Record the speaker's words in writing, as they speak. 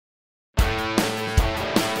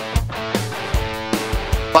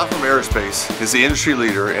Platform Aerospace is the industry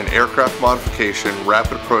leader in aircraft modification,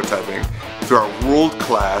 rapid prototyping through our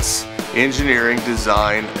world-class engineering,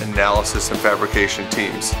 design, analysis, and fabrication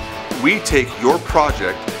teams. We take your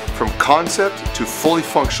project from concept to fully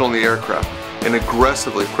functional in the aircraft in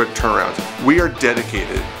aggressively quick turnarounds. We are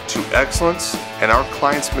dedicated to excellence and our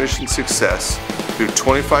clients' mission success through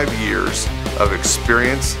 25 years of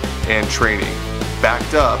experience and training,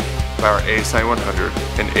 backed up by our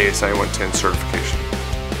AS9100 and AS9110 certification.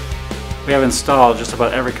 We have installed just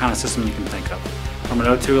about every kind of system you can think of, from an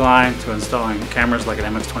O2 line to installing cameras like an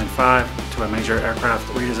MX-25 to a major aircraft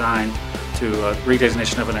redesign to a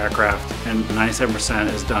redesignation of an aircraft, and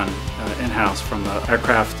 97% is done in-house, from the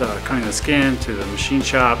aircraft cutting the skin to the machine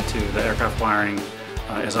shop to the aircraft wiring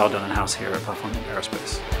is all done in-house here at Platform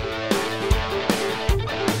Aerospace.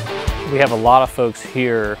 We have a lot of folks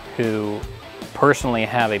here who personally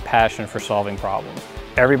have a passion for solving problems.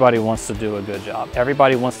 Everybody wants to do a good job.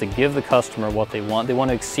 Everybody wants to give the customer what they want. They want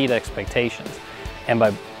to exceed expectations. And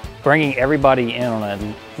by bringing everybody in on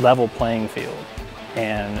a level playing field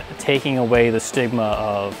and taking away the stigma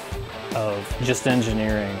of just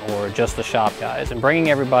engineering or just the shop guys and bringing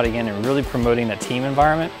everybody in and really promoting a team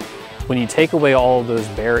environment, when you take away all of those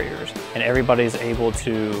barriers and everybody's able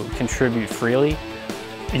to contribute freely,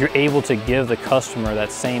 you're able to give the customer that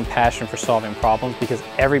same passion for solving problems because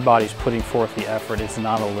everybody's putting forth the effort. It's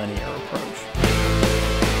not a linear approach.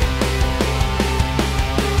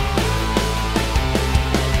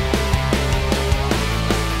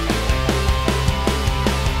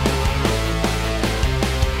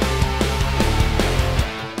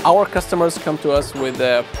 Our customers come to us with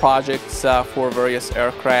projects for various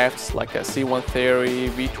aircrafts like a C-130,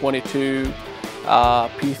 V-22,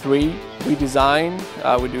 P-3. We design,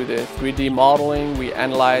 we do the 3D modeling, we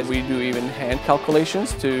analyze, we do even hand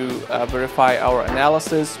calculations to verify our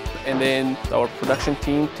analysis, and then our production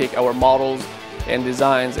team take our models and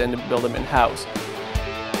designs and build them in-house.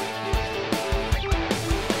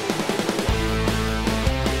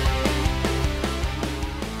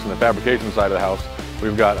 On the fabrication side of the house,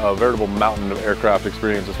 we've got a veritable mountain of aircraft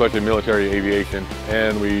experience, especially military aviation,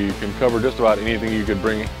 and we can cover just about anything you could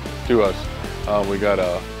bring to us. We got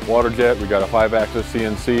a water jet, we got a 5-axis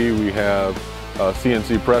CNC, we have a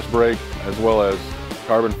CNC press brake, as well as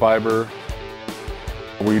carbon fiber.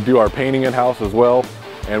 We do our painting in-house as well,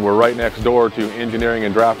 and we're right next door to engineering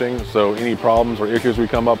and drafting, so any problems or issues we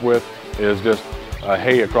come up with is just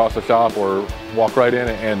hey across the shop, or walk right in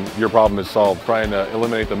and your problem is solved, trying to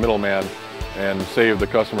eliminate the middleman and save the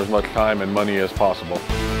customer as much time and money as possible.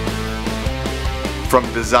 From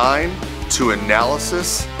design to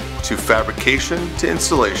analysis to fabrication to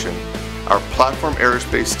installation, our Platform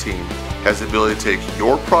Aerospace team has the ability to take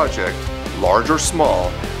your project, large or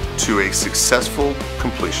small, to a successful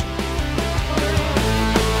completion.